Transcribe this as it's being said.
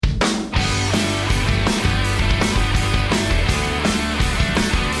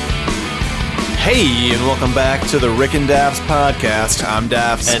Hey, and welcome back to the Rick and Daffs podcast. I'm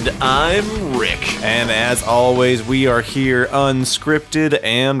Daffs. And I'm Rick. And as always, we are here unscripted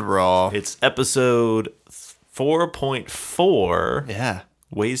and raw. It's episode 4.4. Yeah.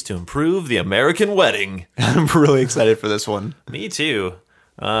 Ways to improve the American wedding. I'm really excited for this one. Me too.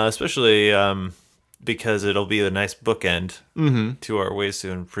 Especially because it'll be a nice bookend to our ways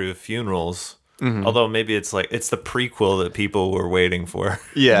to improve funerals. Mm-hmm. Although maybe it's the prequel that people were waiting for.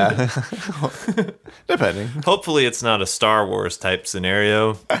 Yeah. Depending. Hopefully it's not a Star Wars type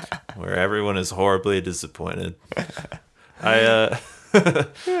scenario where everyone is horribly disappointed. I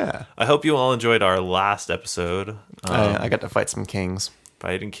hope you all enjoyed our last episode. I got to fight some kings.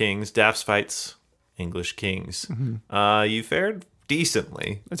 Fighting Kings. Daffs fights English Kings. Mm-hmm. You fared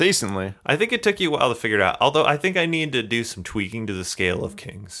decently. Decently. I think it took you a while to figure it out. Although I think I need to do some tweaking to the scale of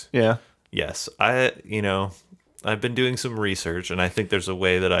kings. Yeah. Yes, I've been doing some research, and I think there's a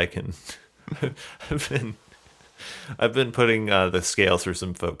way that I can. I've been putting the scale through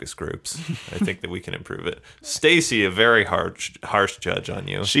some focus groups. I think that we can improve it. Stacy, a very harsh judge on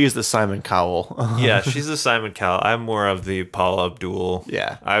you. She is the Simon Cowell. Yeah, she's the Simon Cowell. I'm more of the Paul Abdul.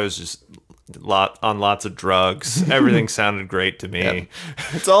 Yeah, I was just on lots of drugs. Everything sounded great to me. Yep.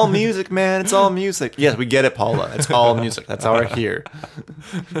 It's all music, man. It's all music. Yes, we get it, Paula. It's all music. That's how we're here.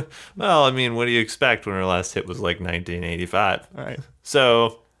 Well, I mean, what do you expect when her last hit was like 1985? All right.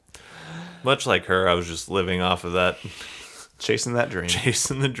 So, much like her, I was just living off of that. Chasing that dream.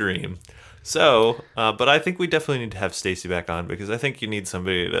 Chasing the dream. So, but I think we definitely need to have Stacy back on because I think you need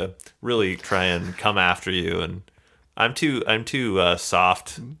somebody to really try and come after you. And I'm too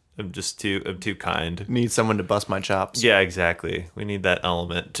soft. I'm too kind. Need someone to bust my chops. Yeah, exactly. We need that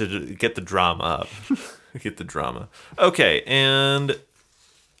element to get the drama up. Get the drama. Okay, and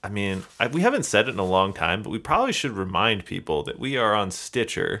I mean, we haven't said it in a long time, but we probably should remind people that we are on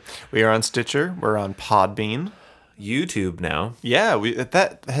Stitcher. We are on Stitcher. We're on Podbean. YouTube now. Yeah,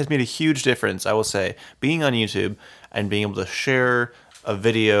 that has made a huge difference, I will say. Being on YouTube and being able to share a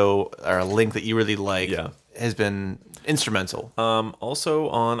video or a link that you really like has been instrumental. Also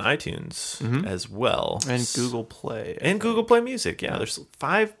on iTunes as well. And Google Play. And Google Play Music, yeah. There's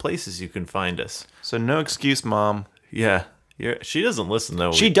 5 places you can find us. So no excuse, Mom. Yeah. She doesn't listen,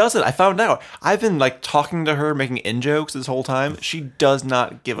 though. She doesn't. I found out. I've been talking to her, making in-jokes this whole time. She does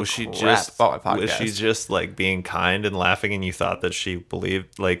not give a crap about my podcast. Was she just being kind and laughing, and you thought that she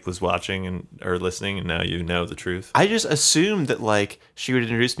believed, was watching or listening, and now you know the truth? I just assumed that she would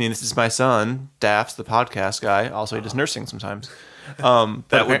introduce me, and this is my son, Daffs, the podcast guy. Also, he does nursing sometimes.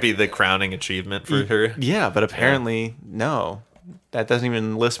 That would be the crowning achievement for her. Yeah, but apparently, no. That doesn't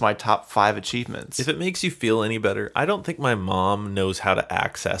even list my top 5 achievements. If it makes you feel any better, I don't think my mom knows how to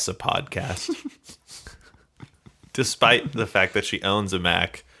access a podcast. Despite the fact that she owns a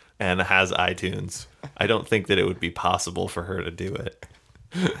Mac and has iTunes, I don't think that it would be possible for her to do it.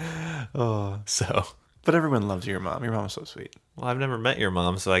 But everyone loves your mom. Your mom's so sweet. Well, I've never met your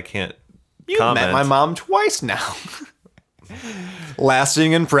mom, so I can't You've comment. met my mom twice now.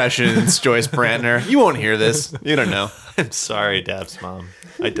 Lasting impressions, Joyce Brantner. You won't hear this. You don't know. I'm sorry, Daff's mom.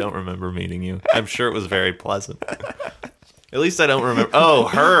 I don't remember meeting you. I'm sure it was very pleasant. At least I don't remember. Oh,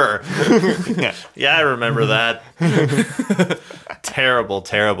 her. Yeah, I remember that.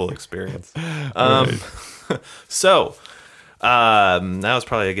 Terrible experience. So, now is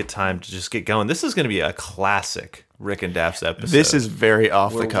probably a good time to just get going. This is going to be a classic Rick and Daffs episode. This is very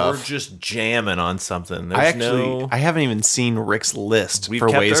off the cuff. We're just jamming on something. I haven't even seen Rick's list for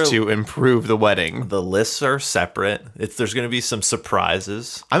ways to improve the wedding. The lists are separate. There's going to be some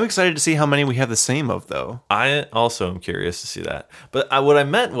surprises. I'm excited to see how many we have the same of, though. I also am curious to see that. But what I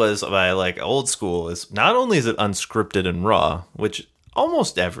meant was by old school is not only is it unscripted and raw, which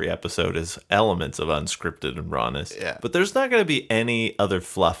almost every episode is elements of unscripted and rawness. Yeah. But there's not going to be any other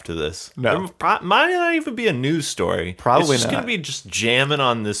fluff to this. No. There might not even be a news story. Probably it's just not. going to be just jamming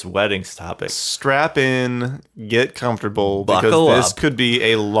on this weddings topic. Strap in, get comfortable, Buckle because this up. could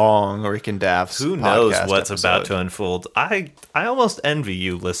be a long Rick and Daffs Who knows podcast what's episode. about to unfold? I almost envy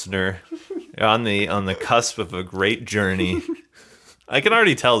you, listener. You're on the cusp of a great journey. I can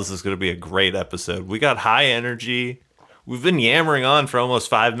already tell this is going to be a great episode. We got high energy. We've been yammering on for almost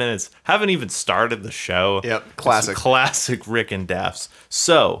 5 minutes. Haven't even started the show. Yep, classic. It's classic Rick and Daffs.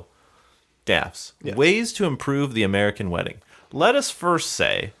 So, Daffs, ways to improve the American wedding. Let us first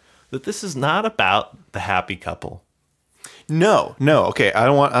say that this is not about the happy couple. No. Okay, I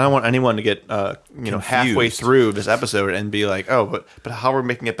don't want anyone to get halfway through this episode and be like, oh, but how are we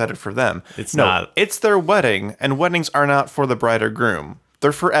making it better for them? It's not. It's their wedding, and weddings are not for the bride or groom.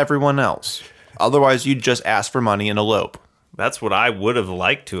 They're for everyone else. Otherwise, you'd just ask for money and elope. That's what I would have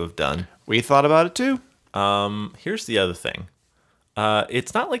liked to have done. We thought about it too. Here's the other thing.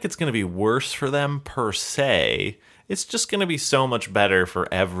 It's not like it's going to be worse for them per se. It's just going to be so much better for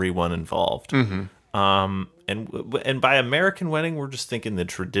everyone involved. And by American wedding, we're just thinking the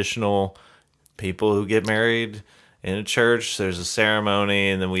traditional people who get married in a church. There's a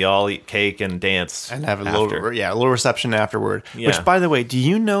ceremony, and then we all eat cake and dance and have a little reception afterward. Yeah. Which, by the way, do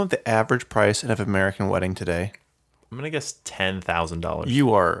you know the average price of an American wedding today? I'm gonna guess $10,000.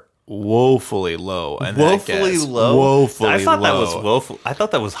 You are woefully low. Woefully low. Woefully I thought low. that was woeful. I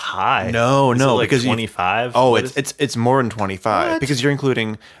thought that was high. No, Is it like because 25. Oh, it's more than 25 What? because you're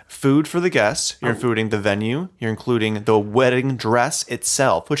including food for the guests, you're including the venue, you're including the wedding dress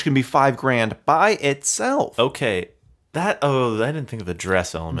itself, which can be $5,000 by itself. Okay, I didn't think of the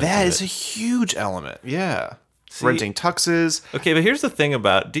dress element. That of is it. a huge element. Yeah. See- Renting tuxes. Okay, but here's the thing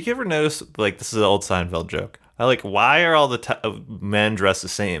about. Do you ever notice? Like, this is an old Seinfeld joke. I like. Why are all the men dressed the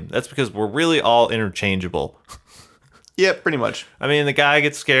same? That's because we're really all interchangeable. Yeah, pretty much. I mean, the guy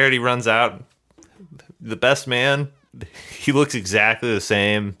gets scared, he runs out. The best man, he looks exactly the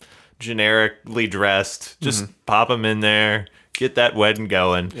same, generically dressed. Just pop him in there, get that wedding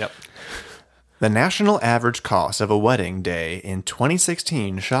going. Yep. The national average cost of a wedding day in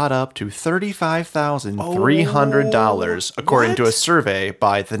 2016 shot up to $35,300, according to a survey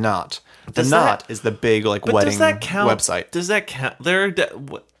by The Knot. The Knot is the big wedding website. Does that count?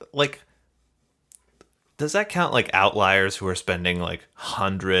 Does that count like outliers who are spending like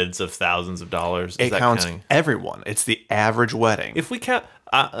hundreds of thousands of dollars? It counts everyone. It's the average wedding. If we count,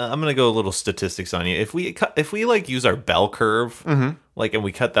 I'm gonna go a little statistics on you. If we like use our bell curve, like, and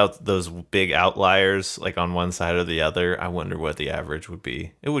we cut out those big outliers like on one side or the other, I wonder what the average would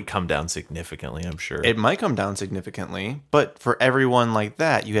be. It would come down significantly, I'm sure. It might come down significantly, but for everyone like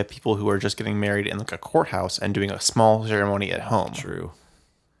that, you have people who are just getting married in like a courthouse and doing a small ceremony at home. True.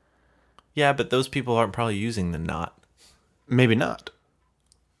 Yeah, but those people aren't probably using The Knot. Maybe not.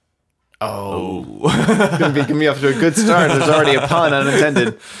 Oh. Gonna be getting me off to a good start. There's already a pun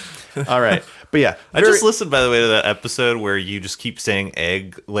unintended. All right. But yeah. I just listened, by the way, to that episode where you just keep saying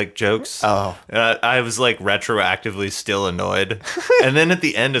egg like jokes. Oh. And I was like retroactively still annoyed. And then at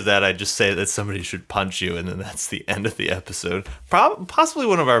the end of that, I just say that somebody should punch you. And then that's the end of the episode. Possibly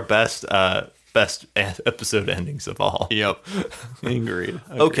one of our best episode endings of all. Yep. Agreed.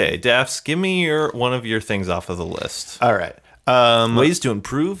 Okay, Daphs, give me one of your things off of the list. All right. Ways to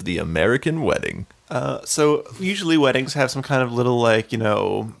improve the American wedding. So usually weddings have some kind of little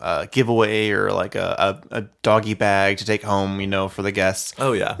giveaway or like a doggy bag to take home, for the guests.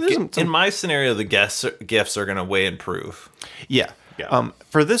 Oh yeah. In my scenario, the gifts are going to way improve. Yeah.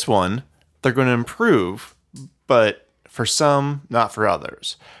 For this one, they're going to improve, but for some, not for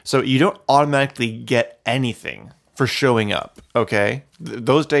others. So you don't automatically get anything for showing up, okay?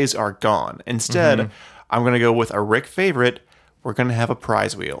 Those days are gone. Instead, I'm going to go with a Rick favorite. We're going to have a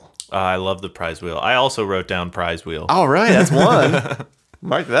prize wheel. I love the prize wheel. I also wrote down prize wheel. All right, that's one.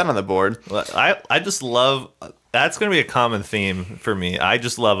 Mark that on the board. I just love... That's going to be a common theme for me. I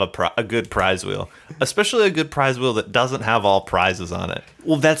just love a good prize wheel, especially a good prize wheel that doesn't have all prizes on it.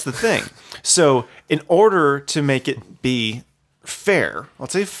 Well, that's the thing. So in order to make it be fair,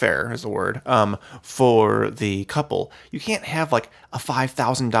 let's say fair is the word, for the couple, you can't have like a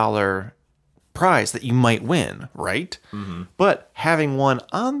 $5,000 prize that you might win, right? But having one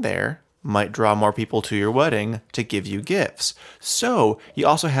on there might draw more people to your wedding to give you gifts. So you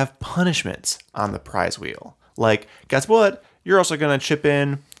also have punishments on the prize wheel. Like, guess what? You're also going to chip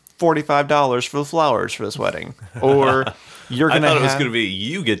in $45 for the flowers for this wedding. Or you're going to I thought it was going to be,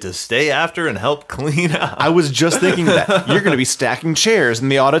 you get to stay after and help clean up. I was just thinking that. You're going to be stacking chairs in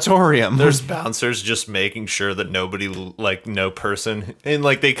the auditorium. There's bouncers just making sure that nobody, no person, and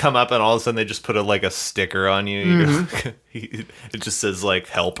they come up and all of a sudden they just put a sticker on you. It just says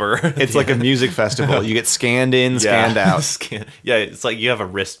helper. It's like a music festival. You get scanned in, scanned out. Yeah, it's like you have a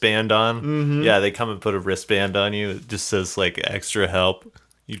wristband on. Yeah, they come and put a wristband on you. It just says extra help.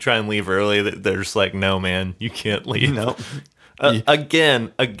 You try and leave early. They're just like, no, man, you can't leave. No.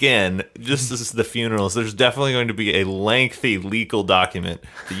 Again, just as the funerals, there's definitely going to be a lengthy legal document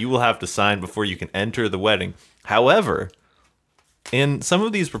that you will have to sign before you can enter the wedding. However, in some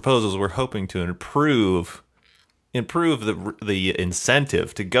of these proposals, we're hoping to improve the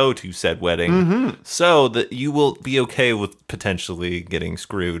incentive to go to said wedding so that you will be okay with potentially getting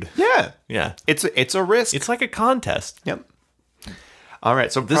screwed. Yeah. Yeah. It's a risk. It's like a contest. Yep. All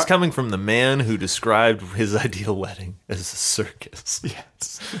right, so This coming from the man who described his ideal wedding as a circus.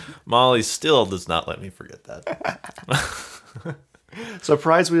 Yes. Molly still does not let me forget that. So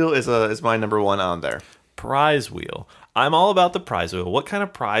prize wheel is my number one on there. Prize wheel. I'm all about the prize wheel. What kind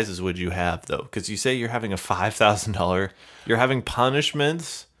of prizes would you have, though? Because you say you're having a $5,000. You're having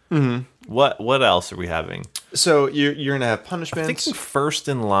punishments. Mm-hmm. What else are we having? So you're gonna have I'm punishments. thinking first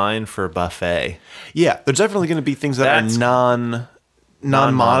in line for a buffet, Yeah, there's definitely gonna be things that That's- are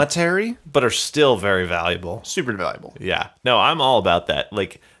non-monetary, but are still very valuable. super valuable. Yeah. No, I'm all about that.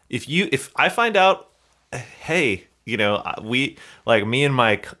 Like, if I find out, hey, we like me and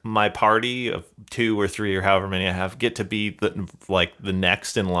my party of 2 or 3 or however many I have get to be the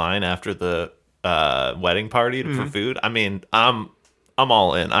next in line after the wedding party for food. I mean, I'm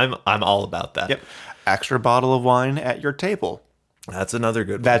all in. I'm all about that. Yep. Extra bottle of wine at your table. That's another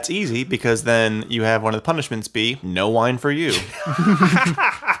good one. That's easy because then you have one of the punishments be no wine for you.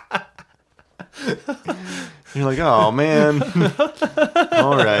 You're like, oh man.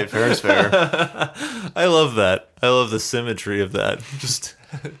 All right, fair is fair. I love that. I love the symmetry of that. Just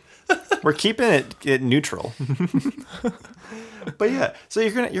We're keeping it neutral. But yeah, so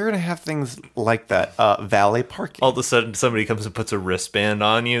you're gonna have things like that. Valet parking. all of a sudden somebody comes and puts a wristband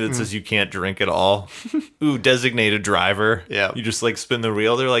on you that says you can't drink at all. Ooh, designated driver. Yeah. You just like spin the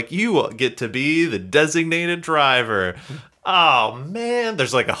wheel. They're like, you get to be the designated driver. Oh man,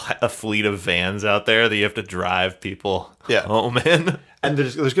 there's like a fleet of vans out there that you have to drive people home in. And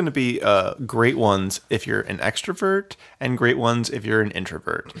there's going to be great ones if you're an extrovert and great ones if you're an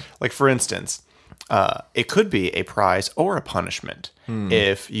introvert. Like, for instance, it could be a prize or a punishment.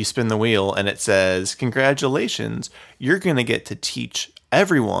 If you spin the wheel and it says, congratulations, you're going to get to teach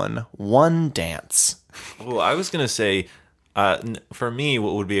everyone one dance. Well, I was going to say, for me,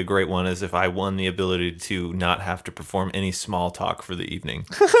 what would be a great one is if I won the ability to not have to perform any small talk for the evening.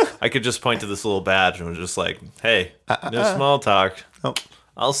 I could just point to this little badge and was just like, hey, no small talk. Oh.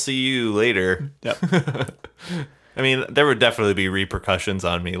 I'll see you later. Yep. I mean, there would definitely be repercussions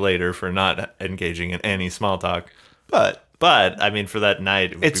on me later for not engaging in any small talk. But I mean, for that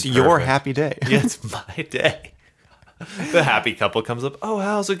night, it would it's be your perfect. happy day. Yeah, it's my day. The happy couple comes up. Oh,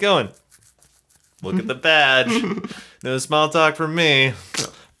 how's it going? Look at the badge. No small talk from me.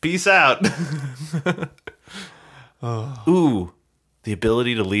 Peace out. Ooh, the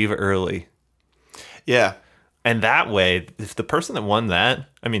ability to leave early. Yeah. And that way, if the person that won that,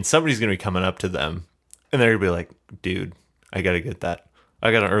 I mean, somebody's going to be coming up to them and they're going to be like, dude, I got to get that.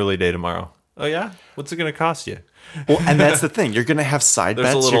 I got an early day tomorrow. Oh, yeah? What's it going to cost you? Well, and that's the thing. You're going to have side There's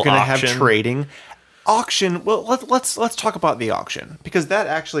a bets. little You're going to have auction. trading. Auction. Well, let's talk about the auction because that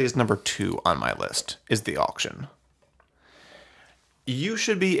actually is number 2 on my list. Is the auction. You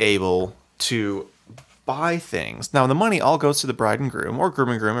should be able to buy things. Now, the money all goes to the bride and groom, or bride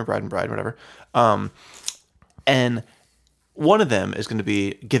and bride, whatever. And one of them is going to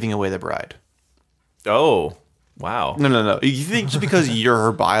be giving away the bride. Oh, wow. No. You think just because you're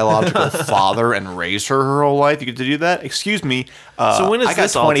her biological father and raised her whole life, you get to do that? Excuse me. So when is I got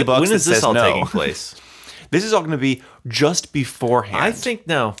this all, 20 bucks when is that this says all no. taking place? This is all going to be just beforehand. I think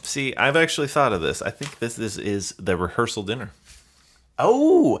no. See, I've actually thought of this. I think this is the rehearsal dinner.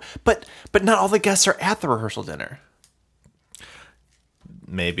 Oh, but not all the guests are at the rehearsal dinner.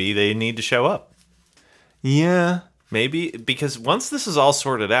 Maybe they need to show up. Yeah. Maybe because once this is all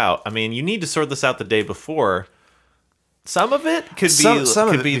sorted out, I mean, you need to sort this out the day before. Some of it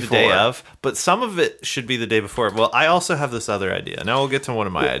could be the day of, but some of it should be the day before. Well, I also have this other idea. Now we'll get to one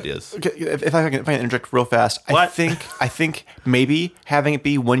of my ideas. Okay, if I can interject real fast, I What? think maybe having it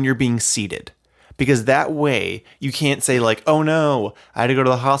be when you're being seated. Because that way you can't say like, oh no, I had to go to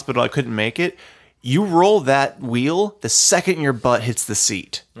the hospital, I couldn't make it. You roll that wheel the second your butt hits the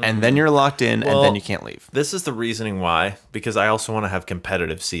seat. And then you're locked in and then you can't leave. This is the reasoning why, because I also want to have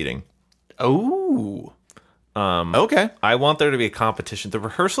competitive seating. Oh. Okay. I want there to be a competition. The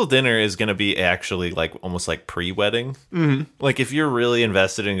rehearsal dinner is going to be actually like almost like pre-wedding. Mm-hmm. Like if you're really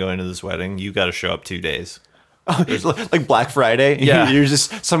invested in going to this wedding, you got to show up 2 days. Like Black Friday. Yeah. You're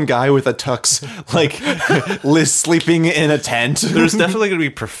just some guy with a tux, like sleeping in a tent. There's definitely going to be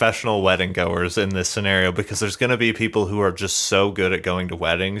professional wedding goers in this scenario because there's going to be people who are just so good at going to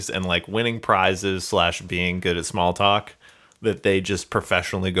weddings and like winning prizes / being good at small talk that they just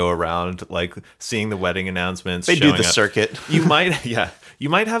professionally go around like seeing the wedding announcements. They do showing the up. circuit. You might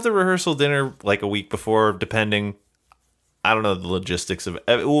have the rehearsal dinner like a week before, depending. I don't know the logistics of it.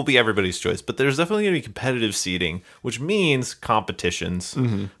 It will be everybody's choice, but there's definitely going to be competitive seating, which means competitions,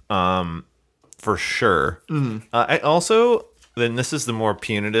 for sure. I also, then this is the more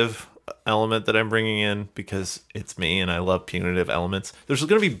punitive element that I'm bringing in because it's me and I love punitive elements. There's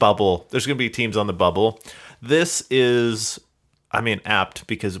going to be bubble. There's going to be teams on the bubble. This is I mean, apt,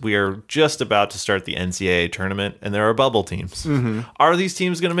 because we are just about to start the NCAA tournament, and there are bubble teams. Are these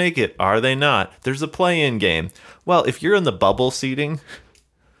teams going to make it? Are they not? There's a play-in game. Well, if you're in the bubble seating,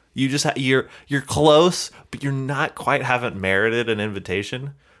 you just you're close, but you're not quite haven't merited an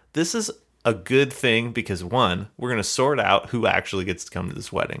invitation. This is a good thing because, one, we're going to sort out who actually gets to come to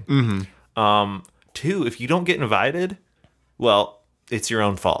this wedding. Two, if you don't get invited, well, it's your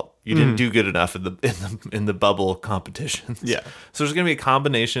own fault. You didn't do good enough in the bubble competitions. Yeah. So there's going to be a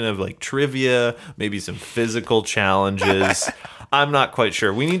combination of like trivia, maybe some physical challenges. I'm not quite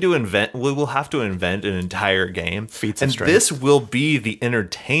sure. We will have to invent an entire game. Feats of and strength. this will be the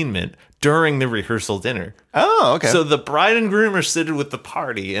entertainment during the rehearsal dinner. Oh, okay. So the bride and groom are seated with the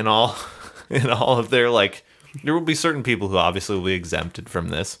party and all of their like. There will be certain people who obviously will be exempted from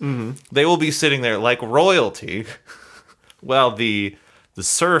this. They will be sitting there like royalty, while the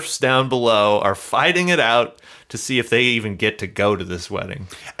serfs down below are fighting it out to see if they even get to go to this wedding.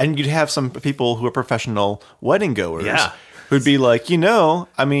 And you'd have some people who are professional wedding goers. Yeah. Who'd be like,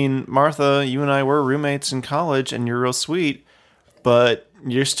 I mean, Martha, you and I were roommates in college, and you're real sweet, but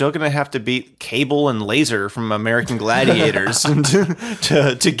you're still going to have to beat Cable and Laser from American Gladiators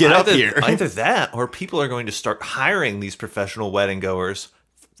to get up here. Either that, or people are going to start hiring these professional wedding goers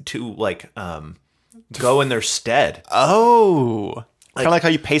to like go in their stead. Oh, kind of like how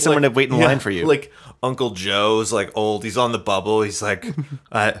you pay someone to wait in line for you. Like Uncle Joe's like old. He's on the bubble. He's like,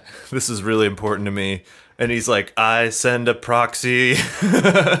 this is really important to me. And he's like, I send a proxy.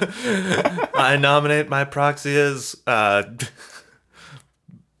 I nominate my proxy as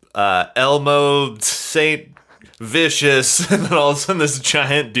Elmo Saint Vicious. And then all of a sudden this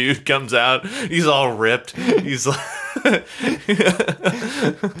giant dude comes out. He's all ripped. He's like,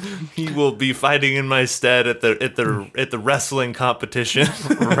 he will be fighting in my stead at the wrestling competition.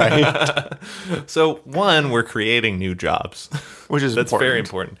 Right. So one, we're creating new jobs, Which is that's important. very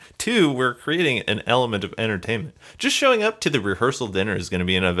important. Two, we're creating an element of entertainment. Just showing up to the rehearsal dinner is going to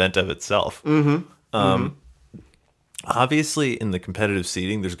be an event of itself. Obviously, in the competitive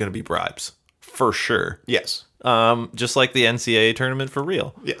seating, there's going to be bribes for sure. Yes. Just like the NCAA tournament for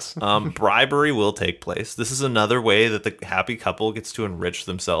real. Yes. Bribery will take place. This is another way that the happy couple gets to enrich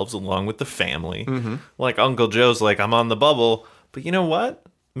themselves along with the family. Like Uncle Joe's like, I'm on the bubble. But you know what?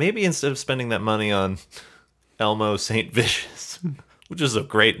 Maybe instead of spending that money on Elmo St. Vicious, which is a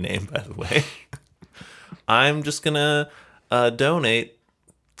great name, by the way, I'm just going to donate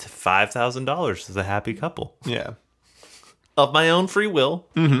to $5,000 to the happy couple. Yeah. Of my own free will.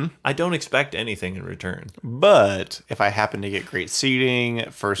 I don't expect anything in return. But if I happen to get great seating,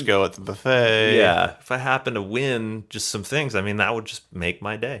 first go at the buffet. Yeah, if I happen to win just some things, I mean, that would just make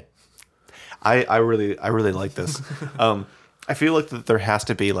my day. I really like this. I feel like that there has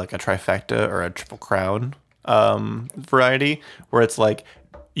to be like a trifecta or a triple crown variety where it's like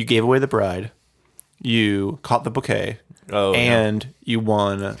you gave away the bride, you caught the bouquet, and you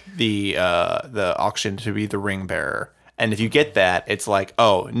won the auction to be the ring bearer. And if you get that, it's like,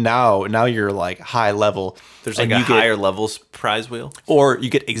 oh, now you're like high level. There's like a higher levels prize wheel. Or you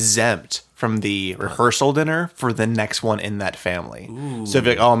get exempt from the rehearsal dinner for the next one in that family. Ooh. So if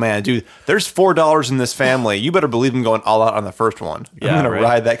you're like, oh man, dude, there's $4 in this family. You better believe I'm going all out on the first one. Yeah, I'm going to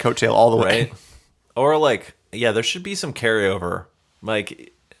ride that coattail all the way. Right. Or like, yeah, there should be some carryover.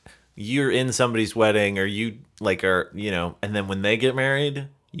 Like you're in somebody's wedding or you like are, and then when they get married,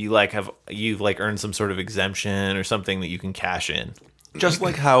 you've earned some sort of exemption or something that you can cash in. Just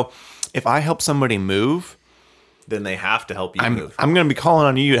like how if I help somebody move, then they have to help you move. I'm going to be calling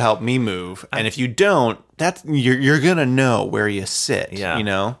on you to help me move. And if you don't, you're going to know where you sit,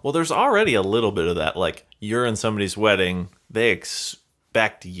 Well, there's already a little bit of that. Like you're in somebody's wedding, they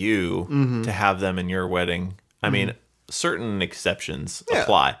expect you to have them in your wedding. I mean, certain exceptions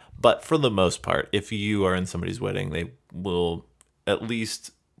apply, but for the most part, if you are in somebody's wedding, they will at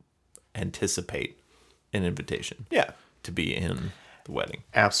least anticipate an invitation to be in the wedding.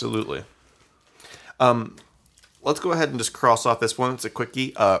 Absolutely. Let's go ahead and just cross off this one. It's a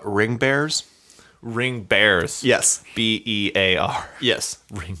quickie. Ring bears. Ring bears. Yes. BEAR. Yes.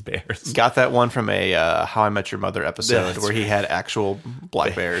 Ring bears. Got that one from a How I Met Your Mother episode where he right. had actual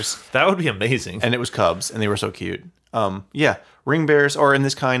black bears. That would be amazing. And it was cubs, and they were so cute. Ring bears, or in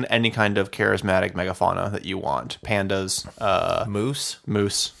this kind, any kind of charismatic megafauna that you want. Pandas.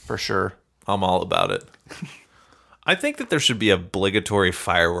 Moose, for sure. I'm all about it. I think that there should be an obligatory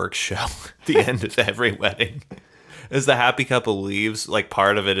fireworks show at the end of every wedding. As the happy couple leaves, like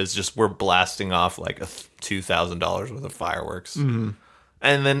part of it is just we're blasting off like $2,000 worth of fireworks. And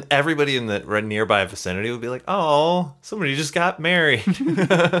then everybody in the nearby vicinity would be like, oh, somebody just got married.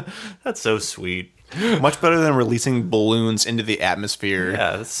 That's so sweet. Much better than releasing balloons into the atmosphere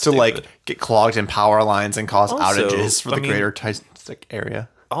Yeah, that's to like stupid. get clogged in power lines and cause Also, outages for the I mean- greater Tysonic area.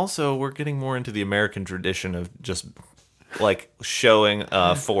 Also, we're getting more into the American tradition of just like showing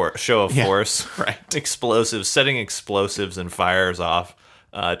show of force, right. Explosives, setting explosives and fires off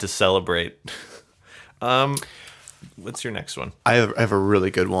to celebrate. What's your next one? I have a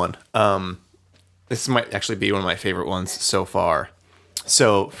really good one. This might actually be one of my favorite ones so far.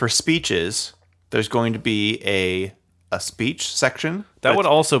 So for speeches, there's going to be a speech section. That would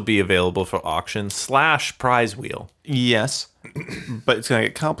also be available for auction / prize wheel. Yes, but it's going to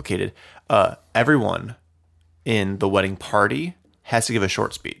get complicated. Everyone in the wedding party has to give a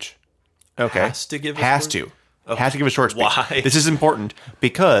short speech. Okay. Has to give a Has short- to. Has to give a short speech. Why? This is important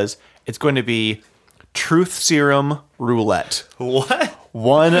because it's going to be truth serum roulette. What?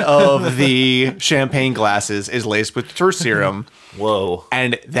 One of the champagne glasses is laced with truth serum, Whoa.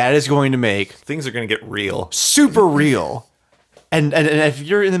 and that is going to make Things are going to get real. super real. And if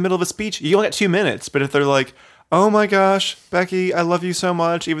you're in the middle of a speech, you only got 2 minutes. But if they're like, "Oh my gosh, Becky, I love you so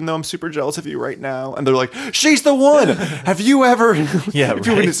much, even though I'm super jealous of you right now," and they're like, "She's the one. Have you ever?" Yeah, if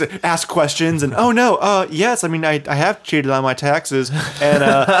you right. just ask questions and, "Oh no, yes, I mean, I have cheated on my taxes, and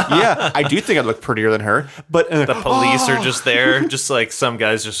yeah, I do think I look prettier than her." But The police are just there, just like some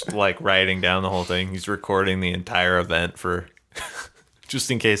guy's just like writing down the whole thing. He's recording the entire event for just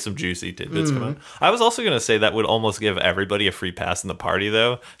in case some juicy tidbits come out. I was also going to say that would almost give everybody a free pass in the party,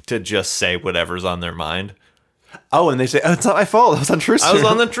 though, to just say whatever's on their mind. Oh, and they say, "Oh, it's not my fault. I was on truth I serum."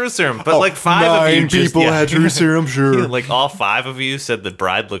 was on the truth serum, but like 5 of you 9 just people had truth serum, sure. like all 5 of you said the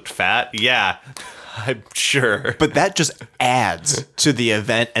bride looked fat. Yeah, I'm sure. But that just adds to the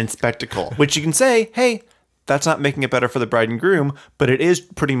event and spectacle, which you can say, hey, that's not making it better for the bride and groom, but it is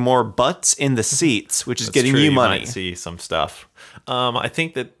putting more butts in the seats, which is It's getting true, you money. Might see some stuff. I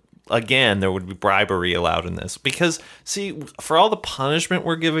think that again there would be bribery allowed in this because see, for all the punishment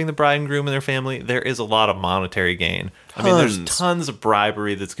we're giving the bride and groom and their family, there is a lot of monetary gain. I mean, there's tons of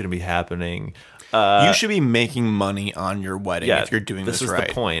bribery that's going to be happening. You should be making money on your wedding Yeah, if you're doing this is right.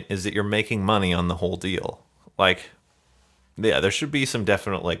 the point: is that you're making money on the whole deal. Like, yeah, there should be some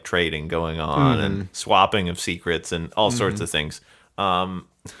definite like trading going on and swapping of secrets and all sorts of things.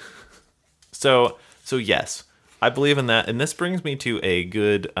 So yes, I believe in that, and this brings me to a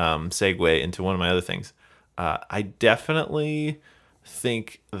good segue into one of my other things. I definitely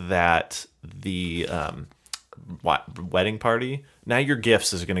think that the wedding party, now your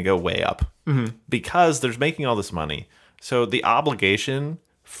gifts is going to go way up because there's making all this money. So the obligation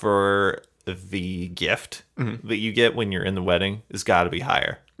for the gift that you get when you're in the wedding has got to be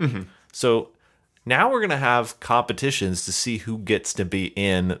higher. So now we're going to have competitions to see who gets to be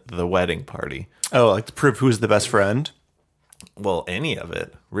in the wedding party. Oh, like to prove who's the best friend? Well, any of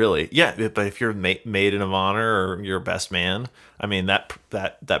it, really. Yeah, but if you're maiden of honor or your best man, I mean,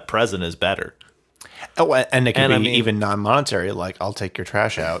 that present is better. Oh, and it can And be I mean- even non-monetary, like I'll take your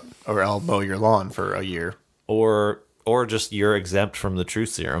trash out or I'll mow your lawn for a year. Or just you're exempt from the truth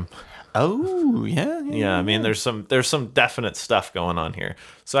serum. Oh, yeah. Yeah, I mean, there's some definite stuff going on here.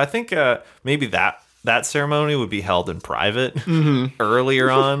 So I think maybe that ceremony would be held in private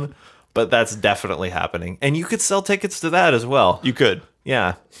earlier on, but that's definitely happening. And you could sell tickets to that as well. You could.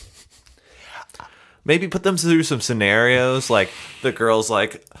 Yeah. Maybe put them through some scenarios, like the girl's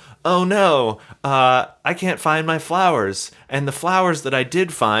like, "Oh no, I can't find my flowers, and the flowers that I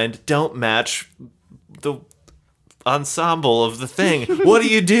did find don't match the ensemble of the thing. What do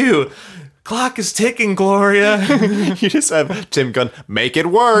you do? Clock is ticking, Gloria." You just have Tim Gunn make it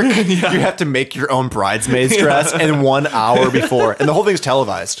work. You have to make your own bridesmaid's dress in 1 hour before, and the whole thing's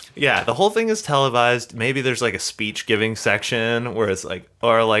televised. Yeah, the whole thing is televised. Maybe there's like a speech giving section where it's like,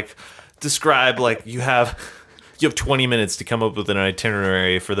 or like describe like you have 20 minutes to come up with an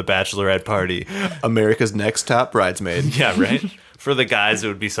itinerary for the bachelorette party. America's Next Top Bridesmaid. Yeah, right. For the guys, it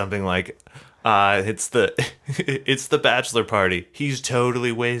would be something like, it's the bachelor party. He's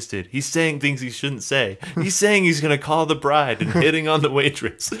totally wasted. He's saying things he shouldn't say. He's saying he's gonna call the bride and hitting on the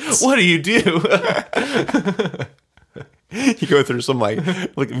waitress. What do you do? You go through some like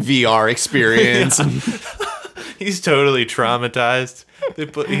VR experience. And He's totally traumatized.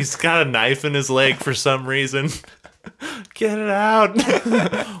 He's got a knife in his leg for some reason. Get it out.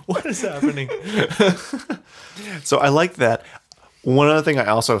 What is happening? so I like that. One other thing I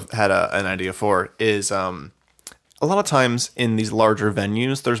also had an idea for is a lot of times in these larger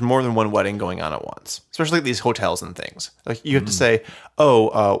venues, there's more than one wedding going on at once, especially at these hotels and things. Like you have to say,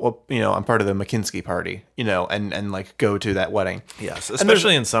 "Oh, well, I'm part of the McKinsey party," and like go to that wedding. Yes,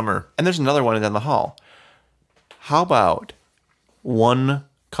 especially in summer. And there's another one down the hall. How about one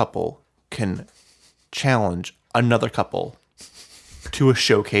couple can challenge another couple to a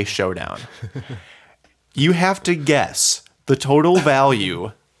showcase showdown. You have to guess the total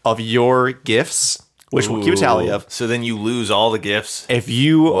value of your gifts, which we'll keep a tally of. So then you lose all the gifts. If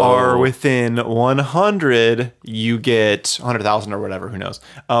you are within 100, you get 100,000 or whatever, who knows.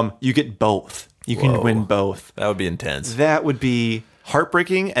 You get both. You can win both. That would be intense. That would be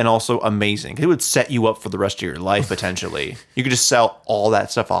heartbreaking and also amazing. It would set you up for the rest of your life, potentially. You could just sell all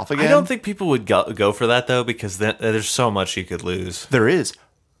that stuff off again. I don't think people would go for that, though, because then there's so much you could lose. There is,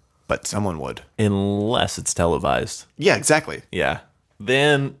 but someone would. Unless it's televised. Yeah, exactly. Yeah.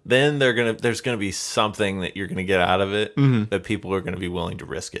 Then there's gonna be something that you're gonna get out of it that people are gonna be willing to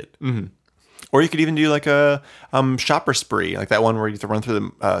risk it. Mm-hmm. Or you could even do like a shopper spree, like that one where you have to run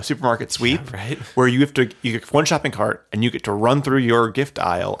through the supermarket sweep, Yeah, right. Where you get one shopping cart and you get to run through your gift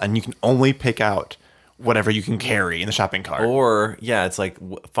aisle and you can only pick out whatever you can carry in the shopping cart. Or it's like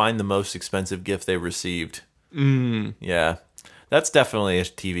find the most expensive gift they received. Yeah. That's definitely a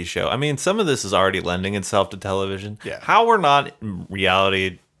TV show. I mean, some of this is already lending itself to television. Yeah. How we're not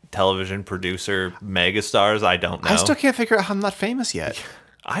reality television producer megastars, I don't know. I still can't figure out how I'm not famous yet.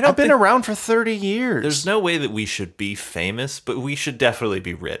 I've been around for 30 years. There's no way that we should be famous, but we should definitely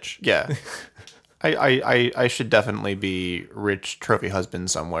be rich. Yeah. I should definitely be rich trophy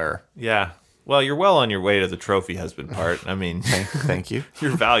husband somewhere. Yeah. Well, you're well on your way to the trophy husband part. I mean, Thank you.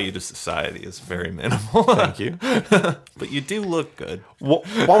 your value to society is very minimal. Thank you. But you do look good. While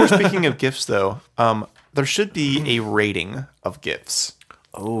we're speaking of gifts, though, there should be a rating of gifts.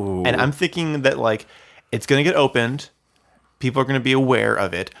 Oh. And I'm thinking that, like, it's going to get opened. People are going to be aware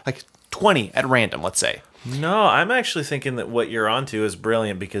of it. Like 20 at random, let's say. No, I'm actually thinking that what you're onto is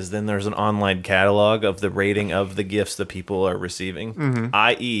brilliant because then there's an online catalog of the rating of the gifts that people are receiving,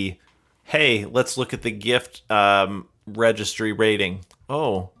 i.e., hey, let's look at the gift registry rating.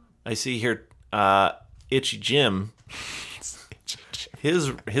 Oh, I see here, Itchy Jim.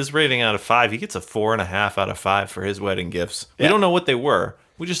 His rating out of 5, he gets a 4.5 out of 5 for his wedding gifts. We don't know what they were.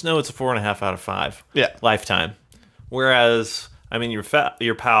 We just know it's a 4.5 out of 5. Yeah, lifetime. Whereas, I mean, your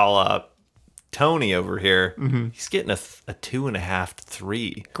pal Tony over here, he's getting a 2.5 to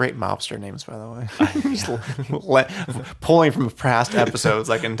 3. Great mobster names, by the way. Pulling from past episodes,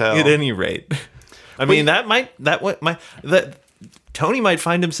 I can tell. At any rate, I mean that Tony might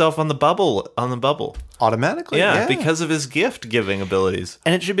find himself on the bubble Automatically, yeah, because of his gift giving abilities.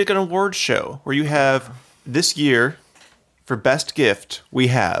 And it should be like an awards show where you have this year for best gift we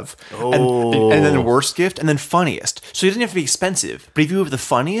have, and then worst gift, and then funniest. So it doesn't have to be expensive, but if you have the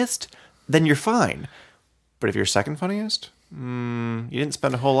funniest, then you're fine. But if you're second funniest, you didn't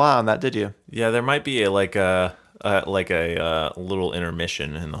spend a whole lot on that, did you? Yeah, there might be a little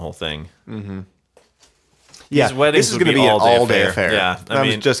intermission in the whole thing. Mm-hmm. Yeah, these weddings this is going to be an all-day affair. Yeah, I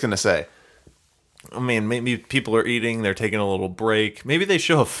was just going to say. I mean, maybe people are eating, they're taking a little break. Maybe they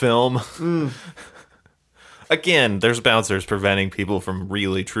show a film. Again, there's bouncers preventing people from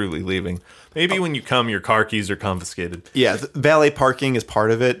really, truly leaving. Maybe when you come, your car keys are confiscated. Yeah, valet parking is part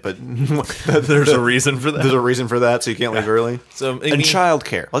of it, but there's a reason for that. There's a reason for that, so you can't leave early. So, and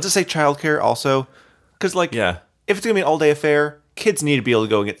childcare. Let's just say childcare also. Because, like, if it's going to be an all-day affair, kids need to be able to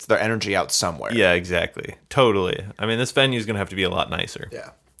go and get their energy out somewhere. Yeah, exactly. Totally. I mean, this venue is going to have to be a lot nicer. Yeah.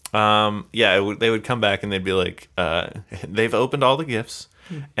 They would come back and they'd be like, they've opened all the gifts,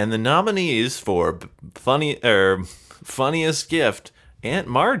 and the nominees for funniest gift, Aunt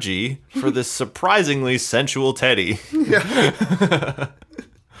Margie for this surprisingly sensual teddy. Yeah.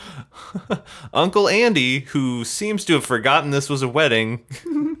 Uncle Andy, who seems to have forgotten this was a wedding,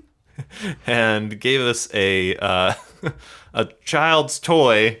 and gave us a child's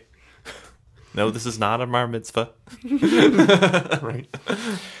toy. No, this is not a bar mitzvah. Right.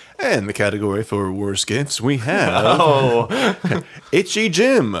 And the category for worst gifts we have Itchy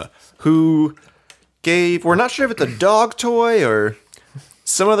Jim, who gave, we're not sure if it's a dog toy or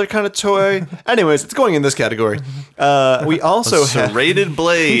some other kind of toy. Anyways, it's going in this category. We also have serrated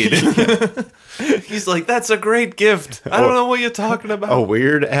blade. He's like, that's a great gift. I don't know what you're talking about. A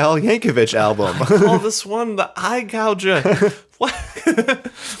Weird Al Yankovic album. Oh, this one, the eye gouger. What?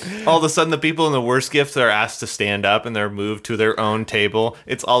 All of a sudden, the people in the worst gifts are asked to stand up and they're moved to their own table.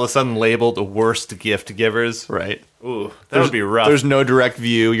 It's all of a sudden labeled worst gift givers. Right. Ooh, that would be rough. There's no direct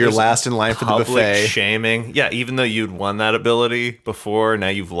view. You're last in line for the buffet. Public shaming. Yeah, even though you'd won that ability before, now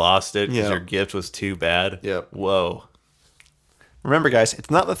you've lost it because your gift was too bad. Yep. Whoa. Remember, guys, it's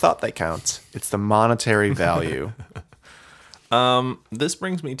not the thought that counts. It's the monetary value. This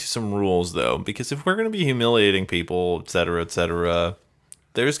brings me to some rules, though, because if we're going to be humiliating people, etc.,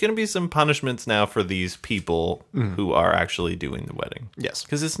 there's going to be some punishments now for these people who are actually doing the wedding. Yes.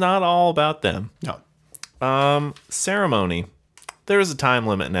 Because it's not all about them. No. Ceremony. There is a time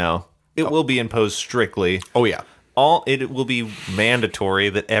limit now. It will be imposed strictly. Oh, yeah. It will be mandatory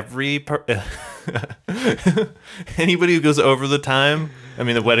that anybody who goes over the time, I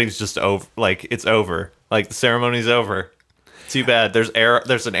mean, the wedding's just over. Like, it's over. Like, the ceremony's over. Too bad. There's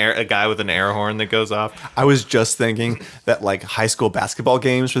a guy with an air horn that goes off. I was just thinking that, like, high school basketball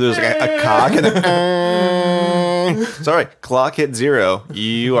games where there's like a cock and sorry, clock hit 0.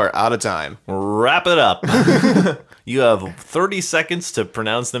 You are out of time. Wrap it up. You have 30 seconds to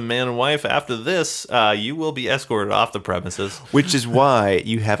pronounce them man and wife. After this, you will be escorted off the premises. Which is why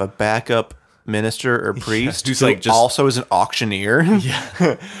you have a backup minister or priest who's who like just- also is an auctioneer.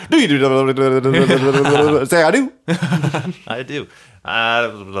 Yeah, Do you do? Say I do. I do.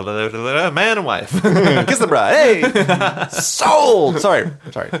 Man and wife. Kiss the bride. Hey, sold. Sorry.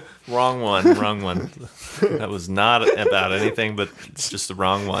 Wrong one. That was not about anything, but it's just the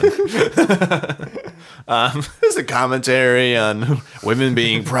wrong one. This is a commentary on women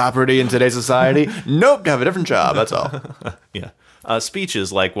being property in today's society. Nope, have a different job. That's all. Yeah.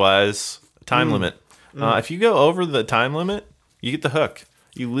 Speeches, likewise, time limit. If you go over the time limit, you get the hook.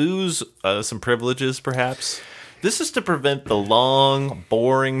 You lose some privileges, perhaps. This is to prevent the long,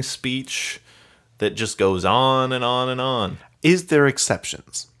 boring speech that just goes on and on and on. Is there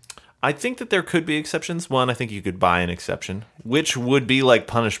exceptions? I think that there could be exceptions. One, I think you could buy an exception, which would be like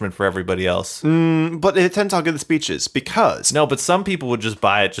punishment for everybody else. But it depends how good the speech is, because No, but some people would just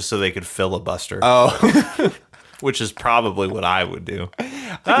buy it just so they could filibuster. oh, Which is probably what I would do.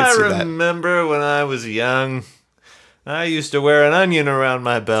 I see that. remember when I was young, I used to wear an onion around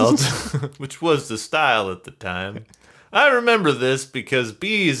my belt, which was the style at the time. I remember this because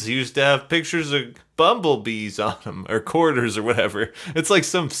bees used to have pictures of bumblebees on them, or quarters, or whatever. It's like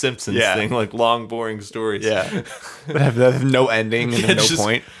some Simpsons Yeah. thing, like long, boring stories. yeah, but have no ending and Yeah, no just-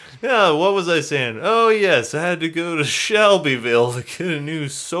 point. Yeah, what was I saying? Oh, yes, I had to go to Shelbyville to get a new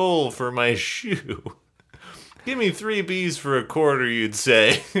sole for my shoe. Give me 3 bees for a quarter, you'd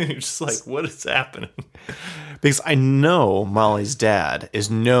say. You're just like, what is happening? Because I know Molly's dad is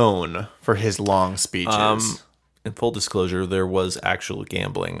known for his long speeches. In full disclosure, there was actual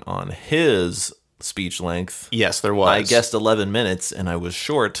gambling on his speech length. Yes, there was. I guessed 11 minutes, and I was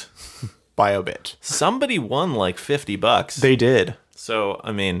short. by a bit. Somebody won like $50. They did. So,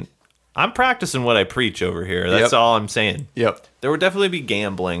 I mean, I'm practicing what I preach over here. That's Yep. all I'm saying. Yep. There would definitely be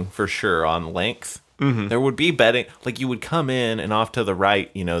gambling for sure on length. Mm-hmm. There would be betting. Like, you would come in, and off to the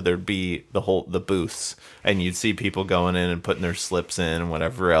right, there'd be the booths, and you'd see people going in and putting their slips in and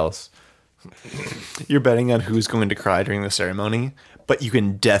whatever else. You're betting on who's going to cry during the ceremony, but you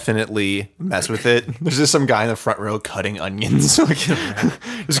can definitely mess with it. There's just some guy in the front row cutting onions,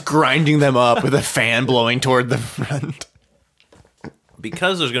 just grinding them up with a fan blowing toward the front.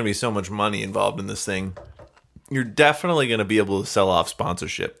 Because there's going to be so much money involved in this thing, you're definitely going to be able to sell off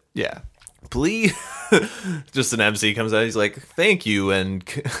sponsorship. Yeah. Please. Just an MC comes out, he's like, thank you and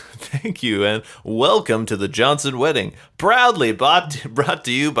welcome to the Johnson wedding, proudly brought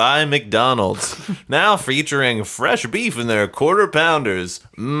to you by McDonald's, now featuring fresh beef in their quarter pounders.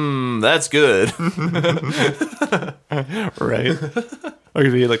 That's good. Right. Or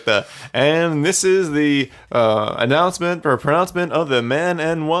could be like and this is the announcement or pronouncement of the man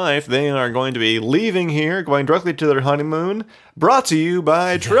and wife. They are going to be leaving here, going directly to their honeymoon, brought to you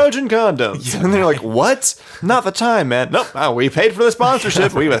by Trojan Condoms. And they're like, what? Not the time, man. Nope. We paid for the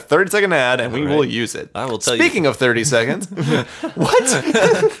sponsorship. We have a 30-second ad, and we will use it. I will tell you. Speaking of 30 seconds,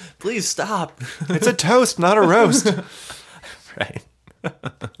 what? Please stop. It's a toast, not a roast. Right.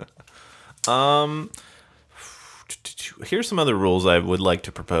 Here's some other rules I would like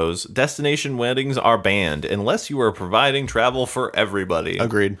to propose. Destination weddings are banned unless you are providing travel for everybody.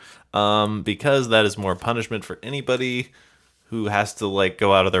 Agreed. Because that is more punishment for anybody who has to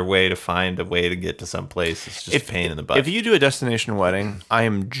go out of their way to find a way to get to some place. It's just a pain in the butt. If you do a destination wedding, I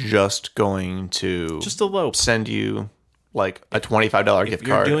am just going to just elope. send you like a $25 gift If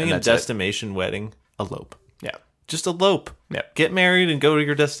you're card. doing and a that's it. destination wedding, elope. Yeah. Just elope. Yep. Get married and go to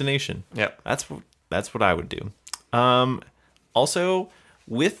your destination. Yep. That's what I would do. Also,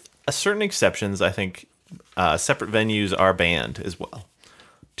 with certain exceptions, I think separate venues are banned as well.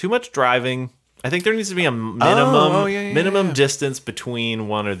 Too much driving. I think there needs to be a minimum distance between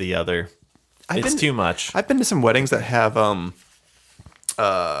one or the other. It's too much. I've been to some weddings that have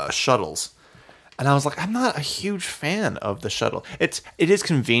shuttles. And I was like, I'm not a huge fan of the shuttle. It is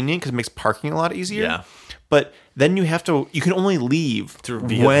convenient because it makes parking a lot easier. Yeah. But then you can only leave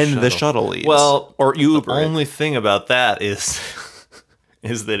via when the shuttle leaves. Well, or you the only thing about that is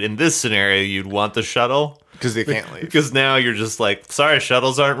that in this scenario you'd want the shuttle because they can't leave. because now you're just like, sorry,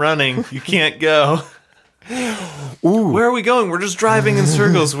 shuttles aren't running. You can't go. Ooh. Where are we going? We're just driving in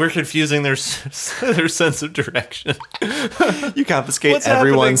circles. We're confusing their sense of direction. You confiscate What's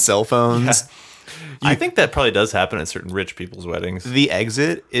everyone's happening? cell phones. I think that probably does happen at certain rich people's weddings. The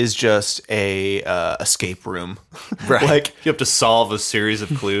exit is just a escape room. Right. Like, You have to solve a series of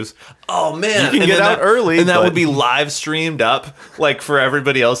clues. Oh man, You can get then out early, and that but- would be live streamed up, like for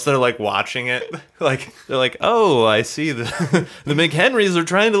everybody else that are like watching it. Like they're like, oh, I see the the McHenrys are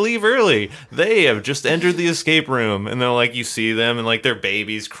trying to leave early. They have just entered the escape room, and they're like, you see them, and like their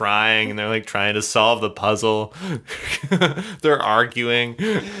baby's crying, and they're like trying to solve the puzzle. They're arguing.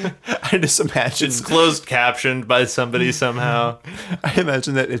 I just imagine. It's closed captioned by somebody somehow. I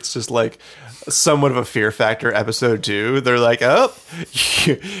imagine that it's just like somewhat of a Fear Factor episode 2. They're like, oh,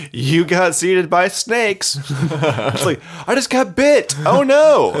 you got seated by snakes. It's like, I just got bit. Oh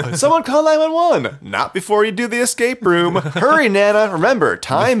no. Someone call 911. Not before you do the escape room. Hurry, Nana. Remember,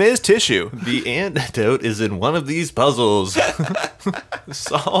 time is tissue. The antidote is in one of these puzzles.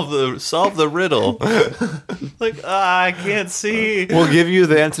 solve the riddle. Like, I can't see. We'll give you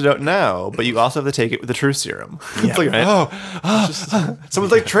the antidote now, but you also have to take it with the truth serum. It's like, right.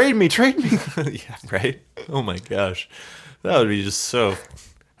 someone's like, trade me. Yeah, right? Oh my gosh. That would be just so...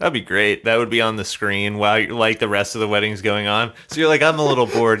 That'd be great. That would be on the screen while you're, like the rest of the wedding's going on. So you're like, I'm a little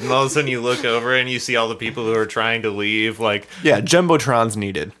bored. And all of a sudden you look over and you see all the people who are trying to leave. Like, Yeah, Jumbotron's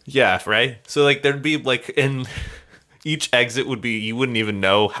needed. yeah, right? So like there'd be like... in each exit would be... You wouldn't even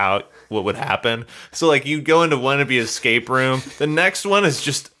know what would happen. So like you'd go into one to be escape room. The next one is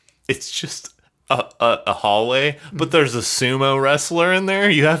just... It's just... A hallway, but there's a sumo wrestler in there.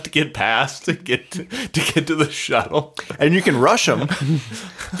 You have to get past to get to the shuttle. And you can rush them.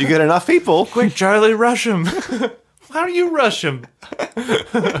 If you get enough people. Quick, Charlie, rush him! How do you rush him?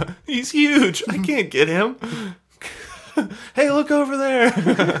 He's huge. I can't get him. Hey, look over there.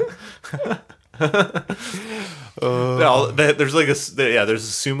 There's like there's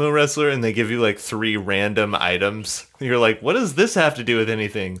a sumo wrestler, and they give you like 3 random items. You're like, what does this have to do with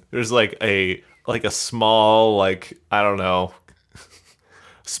anything? There's like a small, like, I don't know,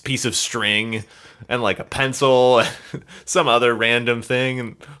 piece of string and like a pencil and some other random thing,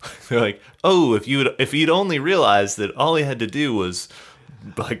 and they're like, oh, if you'd only realized that all he had to do was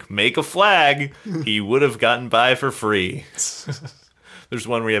like make a flag, he would have gotten by for free. There's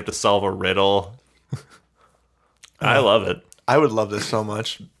one where you have to solve a riddle. I love it. I would love this so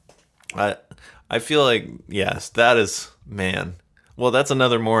much. I feel like, yes, that is, man. Well, that's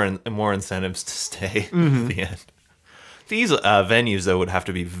another more incentives to stay at the end. These venues, though, would have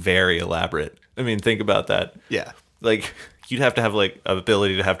to be very elaborate. I mean, think about that. Yeah. Like, you'd have to have, like, an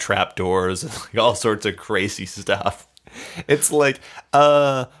ability to have trap doors and, like, all sorts of crazy stuff. It's like,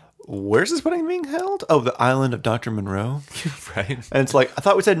 where's this wedding being held? Oh, the island of Dr. Monroe. Right? And it's like, I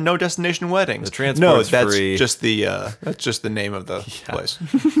thought we said no destination weddings. The transport's that's free. Just that's just the name of the place.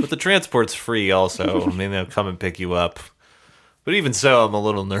 But the transport's free also. I mean, they'll come and pick you up. But even so, I'm a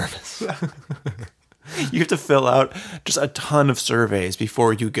little nervous. You have to fill out just a ton of surveys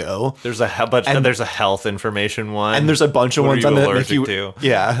before you go. There's a there's a health information one. And there's a bunch of What ones are on you that allergic make you. to?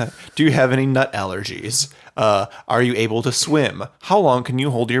 Yeah. Do you have any nut allergies? Are you able to swim? How long can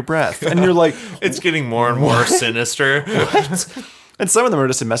you hold your breath? And you're like, It's getting more and more sinister. and some of them are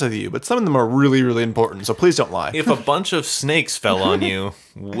just to mess with you, but some of them are really, really important. So please don't lie. If a bunch of snakes fell on you,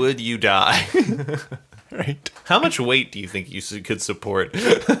 would you die? Right. How much weight do you think you could support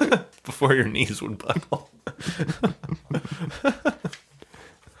before your knees would buckle?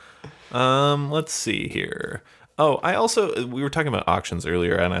 Let's see here. Oh, we were talking about auctions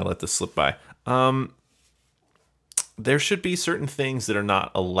earlier, and I let this slip by. There should be certain things that are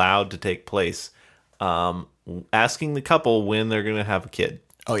not allowed to take place. Asking the couple when they're going to have a kid.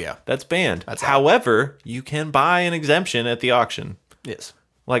 Oh, yeah. That's banned. That's However, you can buy an exemption at the auction. Yes.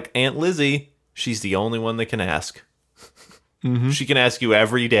 Like Aunt Lizzie, she's the only one that can ask. She can ask you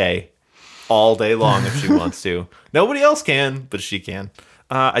every day, all day long if she wants to. Nobody else can, but she can.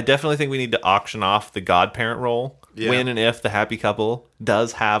 I definitely think we need to auction off the godparent role when and if the happy couple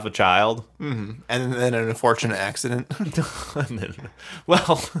does have a child. And then an unfortunate accident. And then,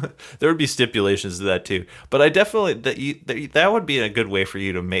 well, there would be stipulations to that too. But I definitely that would be a good way for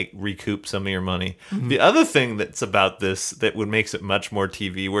you to recoup some of your money. The other thing that's about this that would makes it much more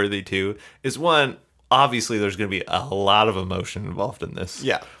TV worthy too is, one, obviously there's going to be a lot of emotion involved in this.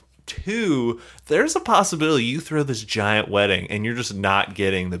 Yeah. 2, there's a possibility you throw this giant wedding and you're just not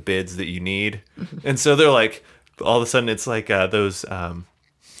getting the bids that you need. And so they're like, all of a sudden it's like those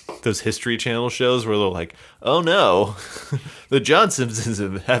those History Channel shows where they're like, oh no, the Johnsons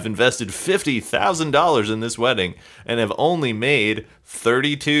have invested $50,000 in this wedding and have only made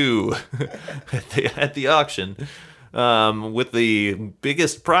 32 at the auction. With the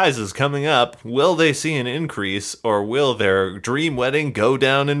biggest prizes coming up, will they see an increase or will their dream wedding go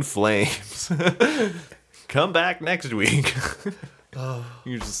down in flames? Come back next week. I'd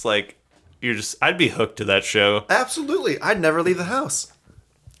be hooked to that show. Absolutely. I'd never leave the house.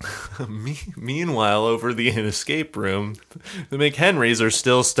 Meanwhile, over the escape room, the McHenrys are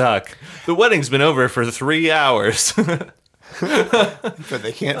still stuck. The wedding's been over for 3 hours. But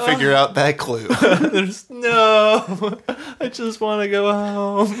they can't figure out that clue. There's no. I just want to go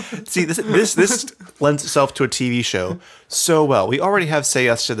home. See, this lends itself to a TV show so well. We already have Say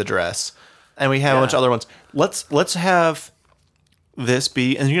Yes to the Dress, and we have a bunch of other ones. Let's have this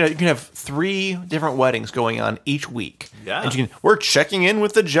be, and you can have 3 different weddings going on each week. Yeah, and we're checking in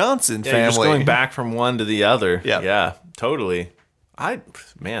with the Johnson family. You're just going back from one to the other. Yeah, totally.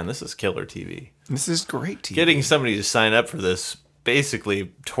 This is killer TV. This is great TV. Getting somebody to sign up for this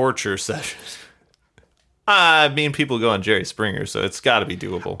basically torture session. I mean, people go on Jerry Springer, so it's got to be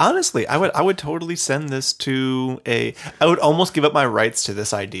doable. Honestly, I would totally send this to I would almost give up my rights to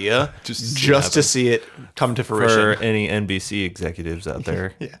this idea just to see it come to fruition. For any NBC executives out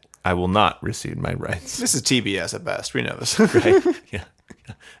there, Yeah. I will not recede my rights. This is TBS at best. We know this. Right? Yeah.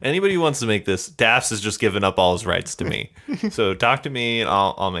 Anybody who wants to make this, Daffs has just given up all his rights to me. So talk to me and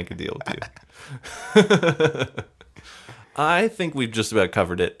I'll make a deal with you. I think we've just about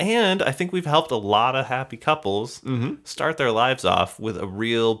covered it. And I think we've helped a lot of happy couples start their lives off with a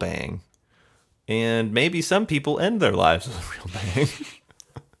real bang. And maybe some people end their lives with a real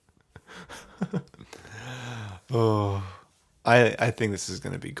bang. I think this is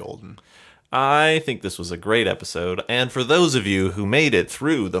going to be golden. I think this was a great episode, and for those of you who made it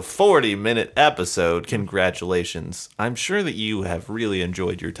through the 40-minute episode, congratulations. I'm sure that you have really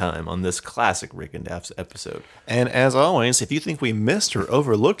enjoyed your time on this classic Rick and Daffs episode. And as always, if you think we missed or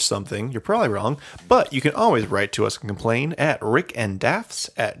overlooked something, you're probably wrong, but you can always write to us and complain at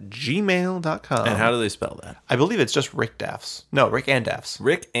rickandaffs@gmail.com. And how do they spell that? I believe it's just Rick Daffs. No, Rick and Daffs.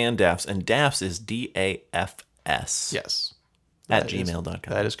 Rick and Daffs, and Daffs is DAFS. Yes. At gmail.com.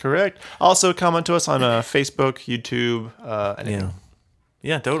 That is correct. Also, comment to us on Facebook, YouTube, anything.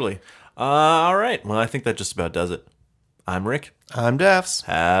 Yeah, totally. All right. Well, I think that just about does it. I'm Rick. I'm Daffs.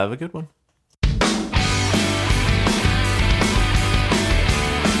 Have a good one.